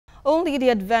Only the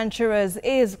adventurers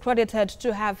is credited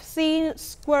to have seen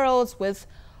squirrels with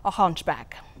a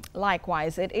hunchback.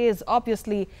 Likewise, it is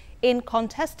obviously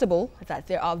incontestable that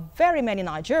there are very many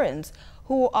Nigerians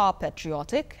who are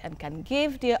patriotic and can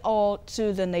give their all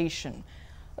to the nation.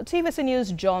 TVC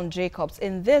News' John Jacobs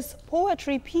in this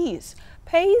poetry piece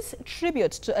pays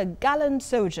tribute to a gallant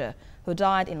soldier who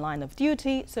died in line of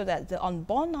duty so that the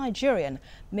unborn Nigerian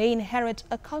may inherit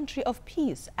a country of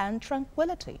peace and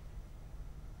tranquility.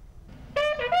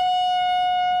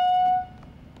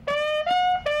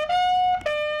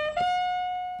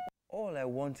 All I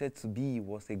wanted to be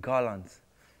was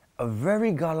a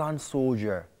very gallant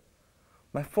soldier.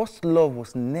 My first love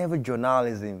was never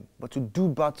journalism, but to do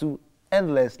battle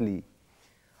endlessly.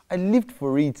 I lived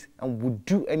for it and would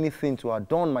do anything to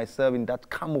adorn myself in that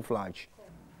camouflage.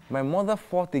 My mother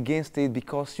fought against it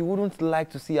because she wouldn't like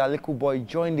to see her little boy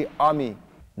join the army,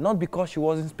 not because she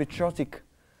wasn't patriotic,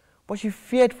 but she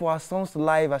feared for her son's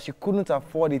life as she couldn't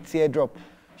afford a teardrop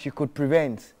she could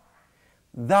prevent.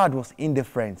 Dad was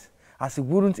indifferent, as he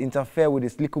wouldn't interfere with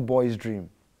his little boy's dream.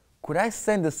 Could I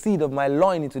send the seed of my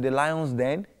loin into the lion's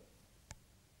den?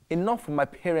 Enough for my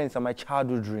parents and my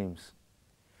childhood dreams.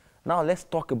 Now let's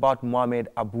talk about Muhammad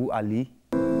Abu Ali.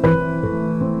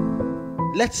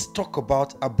 Let's talk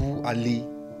about Abu Ali,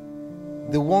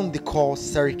 the one they call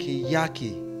Sarki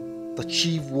Yaki, the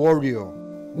chief warrior,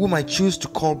 whom I choose to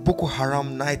call Boko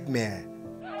Haram Nightmare.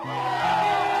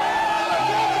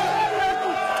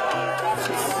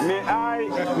 May I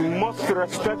most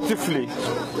respectfully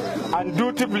and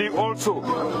dutifully also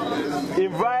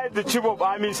invite the Chief of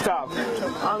Army Staff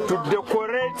to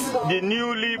decorate the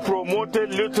newly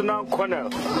promoted Lieutenant Colonel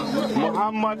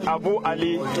Muhammad Abu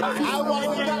Ali.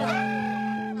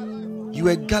 You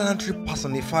were gallantry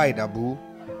personified, Abu.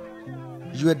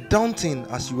 You were daunting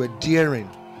as you were daring.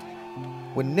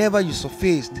 Whenever you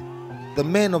surfaced, the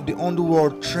men of the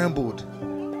underworld trembled.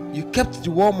 You kept the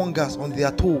warmongers on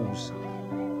their toes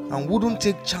and wouldn't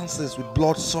take chances with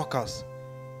bloodsuckers.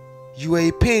 You were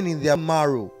a pain in their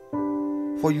marrow,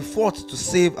 for you fought to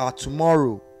save our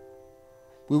tomorrow.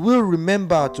 We will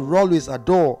remember to always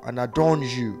adore and adorn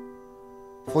you,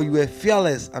 for you were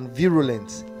fearless and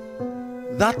virulent.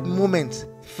 That moment,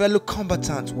 fellow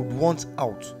combatants would want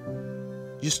out.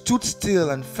 You stood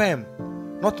still and firm,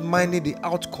 not minding the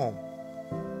outcome,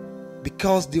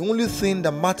 because the only thing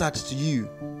that mattered to you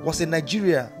was a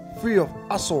Nigeria free of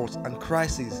assaults and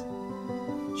crises.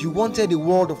 You wanted a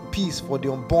world of peace for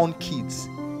the unborn kids.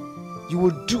 You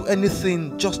would do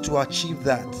anything just to achieve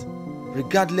that,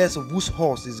 regardless of whose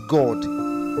horse is God.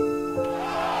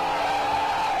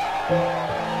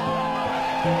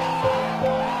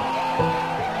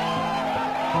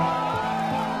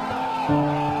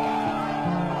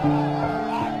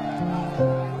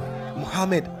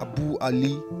 Muhammad Abu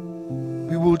Ali,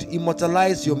 we would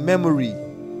immortalize your memory.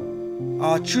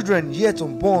 Our children yet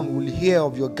unborn will hear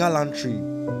of your gallantry.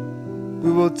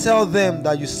 We will tell them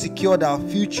that you secured our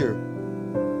future.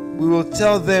 We will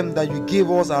tell them that you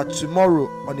gave us our tomorrow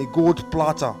on a gold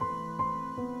platter.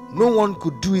 No one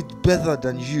could do it better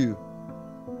than you.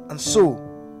 And so,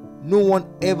 no one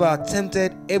ever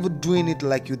attempted ever doing it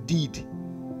like you did.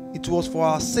 It was for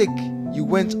our sake you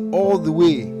went all the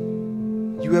way.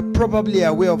 You were probably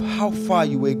aware of how far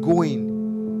you were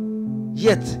going.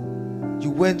 Yet, you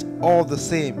went all the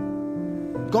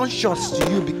same. Gunshots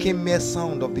to you became mere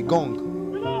sound of the gong.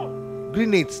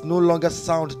 Grenades no longer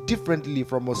sound differently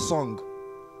from a song.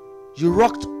 You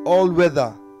rocked all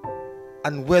weather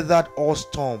and weathered all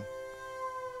storm.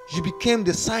 You became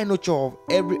the signature of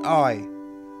every eye,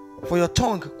 for your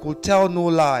tongue could tell no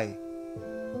lie.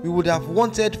 We would have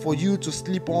wanted for you to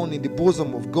sleep on in the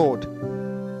bosom of God,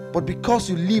 but because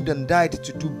you lived and died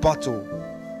to do battle,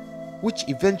 which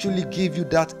eventually gave you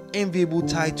that enviable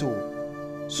title,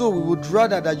 so we would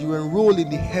rather that you enroll in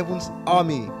the heaven's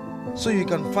army, so you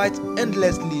can fight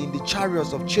endlessly in the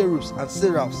chariots of cherubs and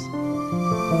seraphs.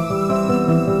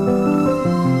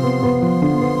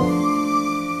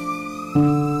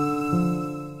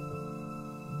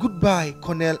 Goodbye,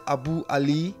 Colonel Abu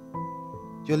Ali.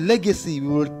 Your legacy we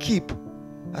will keep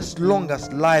as long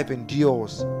as life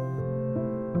endures.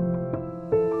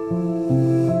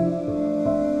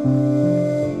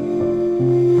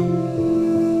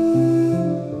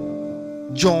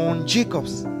 John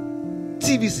Jacobs,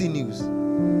 TVC News.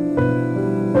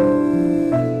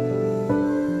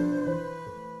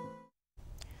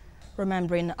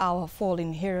 Remembering our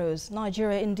fallen heroes,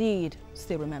 Nigeria indeed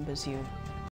still remembers you.